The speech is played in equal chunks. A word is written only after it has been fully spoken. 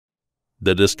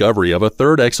The discovery of a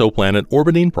third exoplanet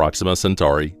orbiting Proxima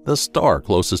Centauri, the star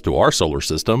closest to our solar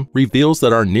system, reveals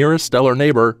that our nearest stellar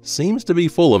neighbor seems to be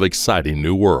full of exciting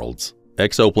new worlds.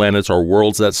 Exoplanets are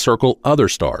worlds that circle other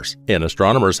stars, and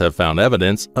astronomers have found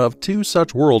evidence of 2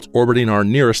 such worlds orbiting our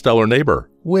nearest stellar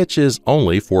neighbor, which is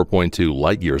only 4.2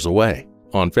 light-years away.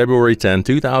 On February 10,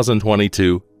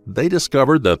 2022, they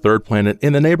discovered the third planet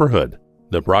in the neighborhood.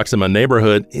 The Proxima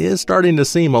neighborhood is starting to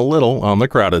seem a little on the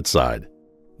crowded side.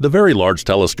 The Very Large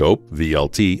Telescope,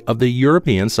 VLT, of the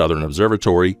European Southern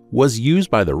Observatory was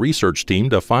used by the research team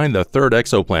to find the third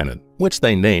exoplanet, which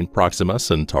they named Proxima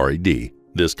Centauri d.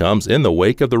 This comes in the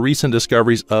wake of the recent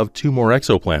discoveries of 2 more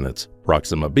exoplanets,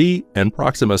 Proxima b and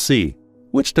Proxima c,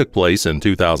 which took place in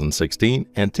 2016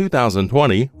 and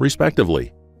 2020,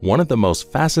 respectively. One of the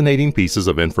most fascinating pieces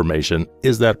of information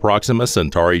is that Proxima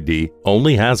Centauri d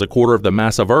only has a quarter of the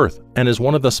mass of Earth and is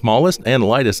one of the smallest and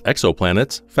lightest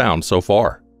exoplanets found so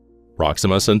far.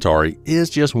 Proxima Centauri is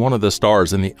just one of the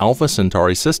stars in the Alpha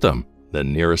Centauri system, the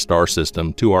nearest star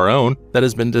system to our own that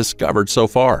has been discovered so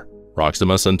far.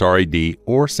 Proxima Centauri d,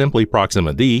 or simply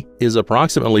Proxima d, is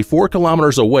approximately 4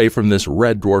 kilometers away from this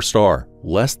red dwarf star,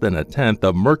 less than a tenth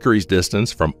of Mercury's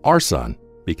distance from our Sun.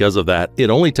 Because of that,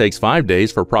 it only takes 5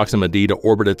 days for Proxima d to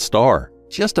orbit its star.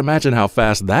 Just imagine how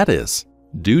fast that is.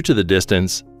 Due to the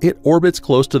distance, it orbits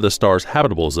close to the star's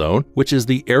habitable zone, which is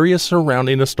the area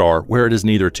surrounding a star where it is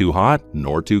neither too hot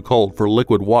nor too cold for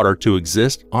liquid water to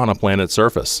exist on a planet's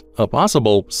surface, a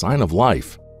possible sign of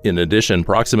life. In addition,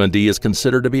 Proxima d is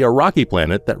considered to be a rocky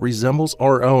planet that resembles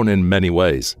our own in many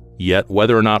ways. Yet,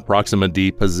 whether or not Proxima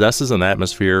d possesses an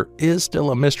atmosphere is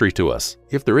still a mystery to us.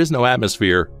 If there is no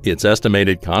atmosphere, its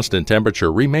estimated constant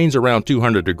temperature remains around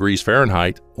 200 degrees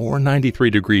Fahrenheit or 93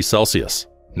 degrees Celsius.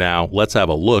 Now, let's have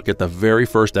a look at the very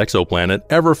first exoplanet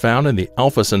ever found in the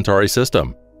Alpha Centauri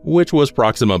system, which was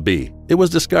Proxima b. It was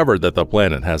discovered that the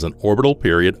planet has an orbital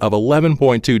period of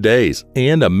 11.2 days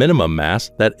and a minimum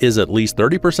mass that is at least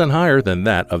 30% higher than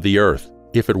that of the Earth.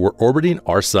 If it were orbiting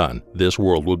our Sun, this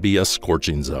world would be a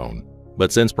scorching zone.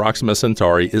 But since Proxima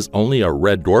Centauri is only a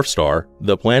red dwarf star,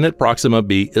 the planet Proxima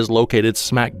b is located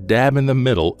smack dab in the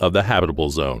middle of the habitable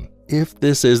zone. If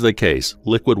this is the case,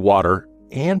 liquid water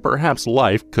and perhaps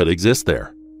life could exist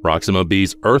there. Proxima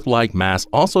b's Earth-like mass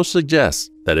also suggests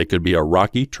that it could be a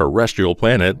rocky terrestrial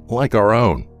planet like our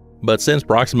own. But since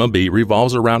Proxima b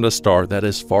revolves around a star that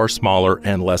is far smaller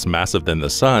and less massive than the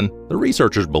Sun, the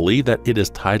researchers believe that it is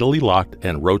tidally locked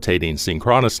and rotating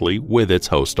synchronously with its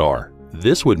host star.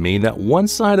 This would mean that one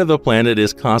side of the planet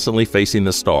is constantly facing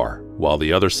the star, while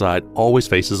the other side always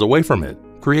faces away from it,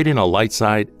 creating a light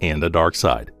side and a dark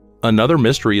side. Another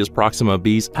mystery is Proxima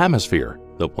b's atmosphere.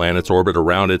 The planet's orbit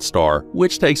around its star,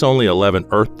 which takes only 11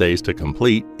 Earth days to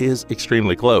complete, is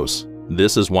extremely close.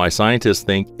 This is why scientists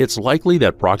think it's likely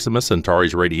that Proxima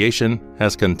Centauri's radiation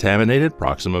has contaminated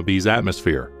Proxima b's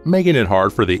atmosphere, making it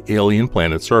hard for the alien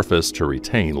planet's surface to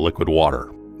retain liquid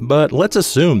water. But let's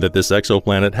assume that this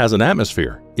exoplanet has an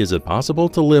atmosphere. Is it possible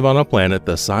to live on a planet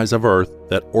the size of Earth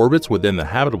that orbits within the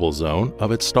habitable zone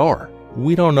of its star?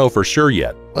 We don't know for sure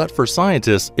yet, but for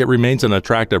scientists, it remains an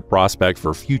attractive prospect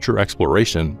for future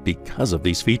exploration because of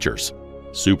these features.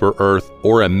 Super-Earth,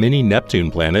 or a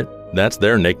mini-Neptune planet, that's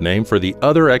their nickname for the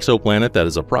other exoplanet that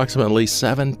is approximately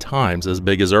 7 times as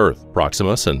big as Earth,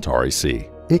 Proxima Centauri c.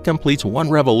 It completes one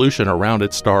revolution around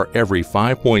its star every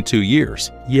 5.2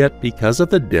 years. Yet, because of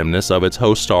the dimness of its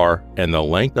host star and the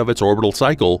length of its orbital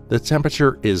cycle, the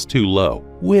temperature is too low,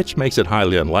 which makes it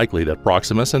highly unlikely that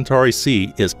Proxima Centauri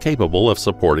c is capable of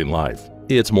supporting life.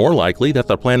 It's more likely that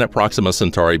the planet Proxima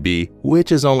Centauri b,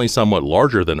 which is only somewhat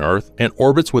larger than Earth and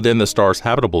orbits within the star's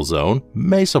habitable zone,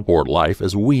 may support life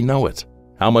as we know it.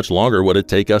 How much longer would it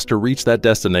take us to reach that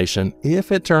destination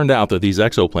if it turned out that these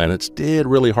exoplanets did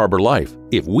really harbor life?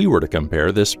 If we were to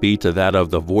compare this speed to that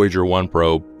of the Voyager 1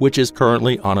 probe, which is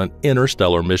currently on an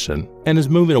interstellar mission and is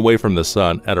moving away from the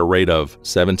Sun at a rate of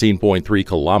 17.3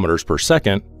 kilometers per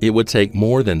second, it would take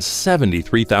more than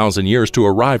 73,000 years to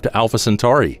arrive to Alpha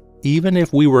Centauri. Even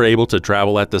if we were able to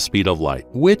travel at the speed of light,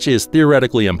 which is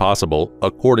theoretically impossible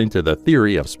according to the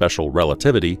theory of special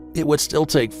relativity, it would still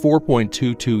take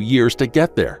 4.22 years to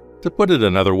get there. To put it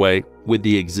another way, with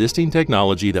the existing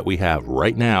technology that we have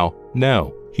right now,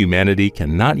 no, humanity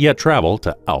cannot yet travel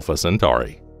to Alpha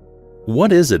Centauri.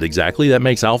 What is it exactly that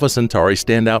makes Alpha Centauri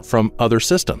stand out from other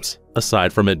systems,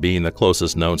 aside from it being the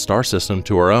closest known star system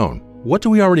to our own? What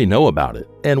do we already know about it?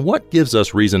 And what gives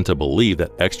us reason to believe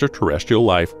that extraterrestrial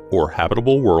life or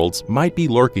habitable worlds might be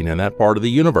lurking in that part of the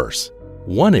universe?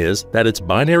 One is that its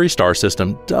binary star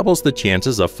system doubles the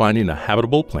chances of finding a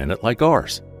habitable planet like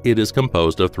ours. It is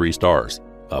composed of 3 stars: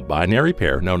 a binary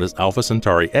pair known as Alpha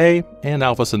Centauri A and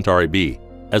Alpha Centauri B,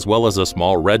 as well as a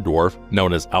small red dwarf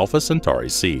known as Alpha Centauri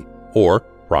C, or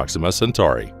Proxima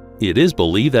Centauri. It is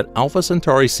believed that Alpha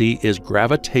Centauri C is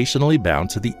gravitationally bound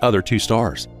to the other two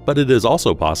stars, but it is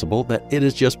also possible that it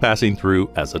is just passing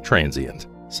through as a transient.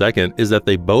 Second is that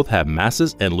they both have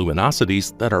masses and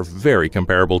luminosities that are very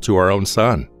comparable to our own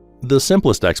Sun. The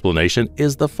simplest explanation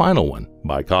is the final one.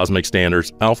 By cosmic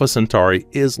standards, Alpha Centauri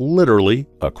is literally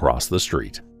across the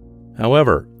street.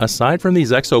 However, aside from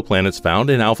these exoplanets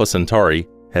found in Alpha Centauri,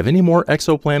 have any more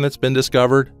exoplanets been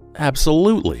discovered?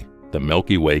 Absolutely! The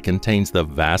Milky Way contains the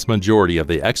vast majority of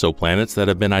the exoplanets that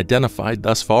have been identified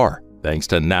thus far. Thanks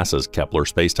to NASA's Kepler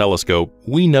Space Telescope,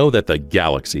 we know that the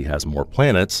galaxy has more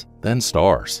planets than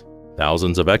stars.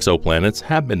 Thousands of exoplanets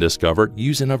have been discovered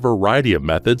using a variety of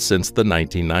methods since the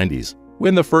 1990s,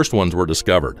 when the first ones were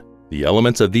discovered. The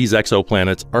elements of these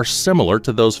exoplanets are similar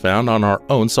to those found on our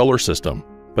own solar system,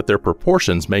 but their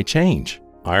proportions may change.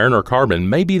 Iron or carbon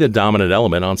may be the dominant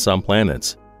element on some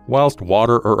planets, whilst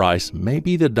water or ice may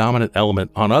be the dominant element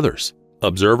on others.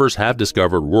 Observers have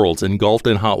discovered worlds engulfed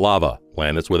in hot lava,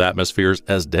 planets with atmospheres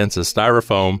as dense as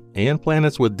styrofoam, and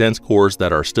planets with dense cores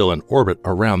that are still in orbit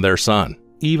around their sun.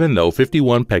 Even though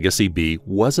 51 Pegasi b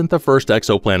wasn't the first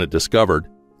exoplanet discovered,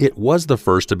 it was the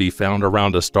first to be found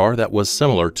around a star that was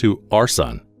similar to our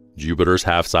Sun. Jupiter's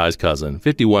half-size cousin,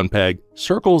 51 Peg,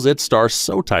 circles its star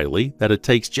so tightly that it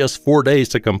takes just 4 days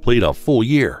to complete a full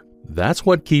year. That's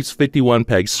what keeps 51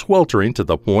 Peg sweltering to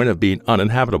the point of being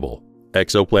uninhabitable.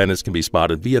 Exoplanets can be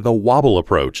spotted via the wobble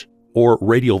approach, or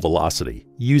radial velocity.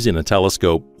 Using a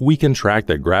telescope, we can track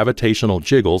the gravitational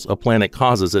jiggles a planet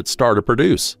causes its star to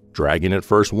produce, dragging it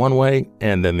first one way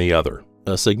and then the other.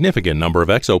 A significant number of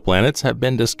exoplanets have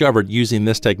been discovered using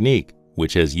this technique,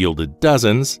 which has yielded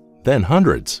dozens, then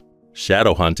hundreds.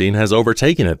 Shadow hunting has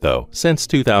overtaken it though since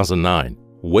 2009.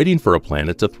 Waiting for a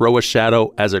planet to throw a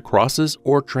shadow as it crosses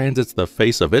or transits the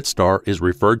face of its star is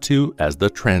referred to as the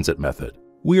transit method.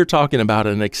 We are talking about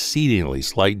an exceedingly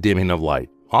slight dimming of light,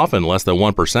 often less than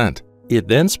 1%. It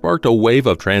then sparked a wave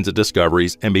of transit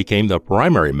discoveries and became the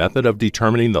primary method of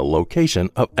determining the location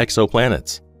of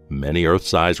exoplanets. Many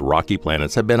Earth-sized rocky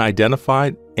planets have been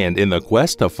identified, and in the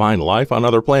quest to find life on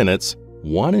other planets,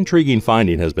 one intriguing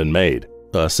finding has been made.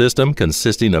 A system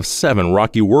consisting of 7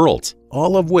 rocky worlds,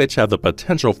 all of which have the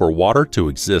potential for water to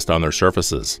exist on their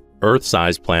surfaces.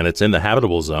 Earth-sized planets in the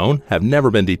habitable zone have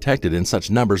never been detected in such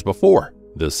numbers before.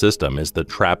 The system is the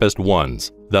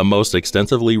TRAPPIST-1, the most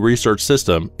extensively researched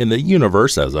system in the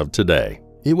universe as of today.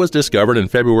 It was discovered in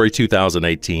February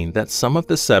 2018 that some of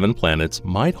the 7 planets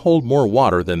might hold more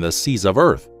water than the seas of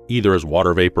Earth, either as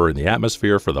water vapor in the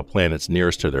atmosphere for the planets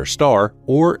nearest to their star,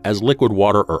 or as liquid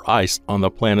water or ice on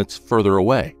the planets further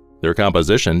away. Their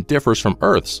composition differs from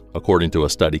Earth's, according to a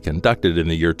study conducted in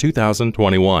the year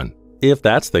 2021. If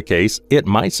that's the case, it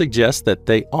might suggest that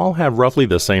they all have roughly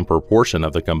the same proportion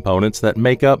of the components that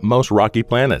make up most rocky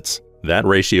planets. That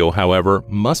ratio, however,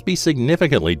 must be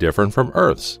significantly different from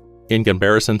Earth's. In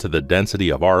comparison to the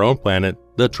density of our own planet,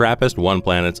 the TRAPPIST-1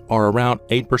 planets are around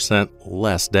 8%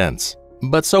 less dense.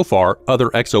 But so far, other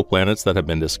exoplanets that have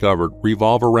been discovered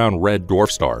revolve around red dwarf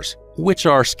stars, which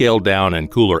are scaled down and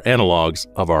cooler analogs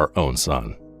of our own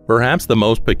Sun. Perhaps the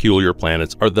most peculiar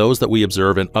planets are those that we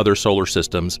observe in other solar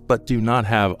systems but do not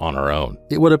have on our own.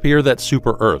 It would appear that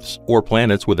super-Earths, or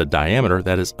planets with a diameter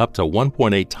that is up to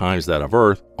 1.8 times that of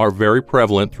Earth, are very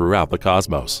prevalent throughout the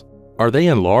cosmos. Are they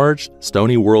enlarged,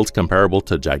 stony worlds comparable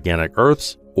to gigantic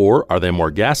Earths, or are they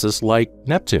more gaseous like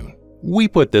Neptune? We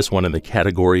put this one in the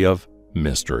category of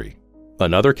mystery.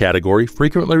 Another category,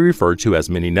 frequently referred to as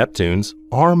mini Neptunes,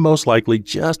 are most likely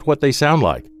just what they sound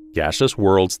like, gaseous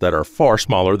worlds that are far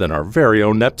smaller than our very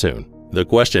own Neptune. The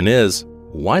question is,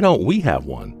 why don't we have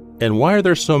one? And why are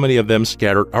there so many of them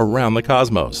scattered around the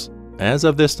cosmos? As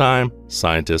of this time,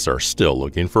 scientists are still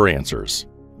looking for answers.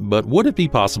 But would it be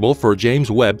possible for James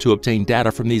Webb to obtain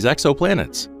data from these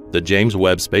exoplanets? The James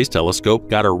Webb Space Telescope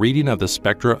got a reading of the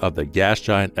spectra of the gas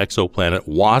giant exoplanet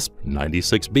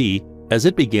WASP-96b as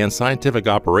it began scientific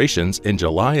operations in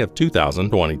July of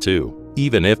 2022.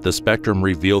 Even if the spectrum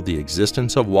revealed the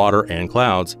existence of water and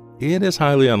clouds, it is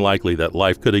highly unlikely that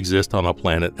life could exist on a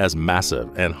planet as massive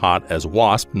and hot as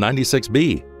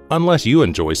WASP-96b, unless you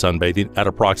enjoy sunbathing at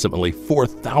approximately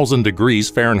 4,000 degrees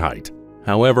Fahrenheit.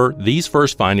 However, these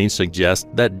first findings suggest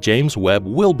that James Webb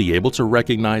will be able to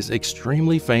recognize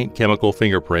extremely faint chemical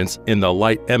fingerprints in the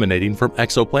light emanating from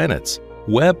exoplanets.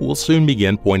 Webb will soon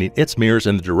begin pointing its mirrors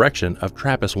in the direction of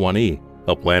TRAPPIST-1e,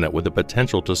 a planet with the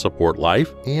potential to support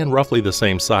life and roughly the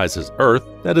same size as Earth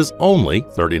that is only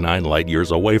 39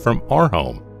 light-years away from our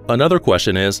home. Another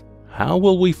question is, How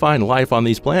will we find life on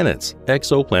these planets?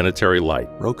 Exoplanetary light,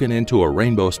 broken into a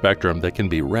rainbow spectrum that can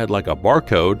be read like a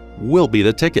barcode, will be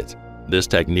the ticket. This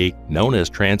technique, known as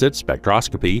transit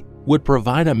spectroscopy, would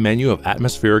provide a menu of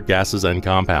atmospheric gases and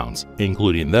compounds,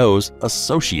 including those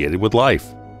associated with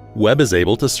life. Webb is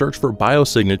able to search for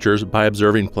biosignatures by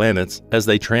observing planets as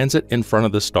they transit in front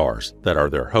of the stars that are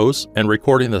their hosts and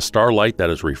recording the starlight that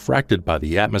is refracted by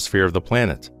the atmosphere of the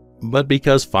planet. But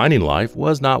because finding life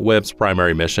was not Webb's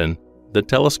primary mission, the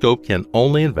telescope can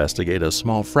only investigate a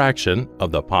small fraction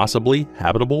of the possibly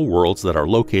habitable worlds that are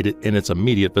located in its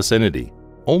immediate vicinity.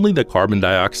 Only the carbon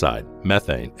dioxide,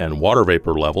 methane, and water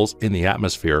vapor levels in the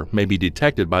atmosphere may be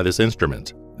detected by this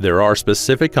instrument. There are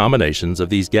specific combinations of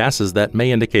these gases that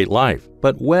may indicate life,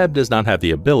 but Webb does not have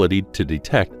the ability to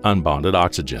detect unbonded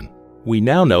oxygen. We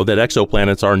now know that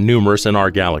exoplanets are numerous in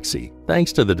our galaxy,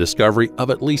 thanks to the discovery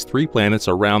of at least 3 planets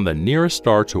around the nearest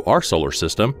star to our solar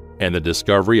system and the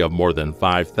discovery of more than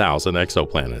 5,000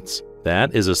 exoplanets.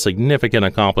 That is a significant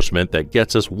accomplishment that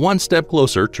gets us one step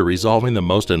closer to resolving the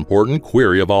most important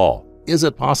query of all. Is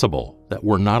it possible that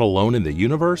we're not alone in the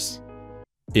universe?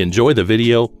 Enjoy the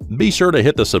video? Be sure to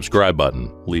hit the subscribe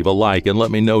button, leave a like, and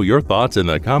let me know your thoughts in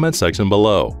the comment section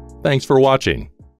below. Thanks for watching.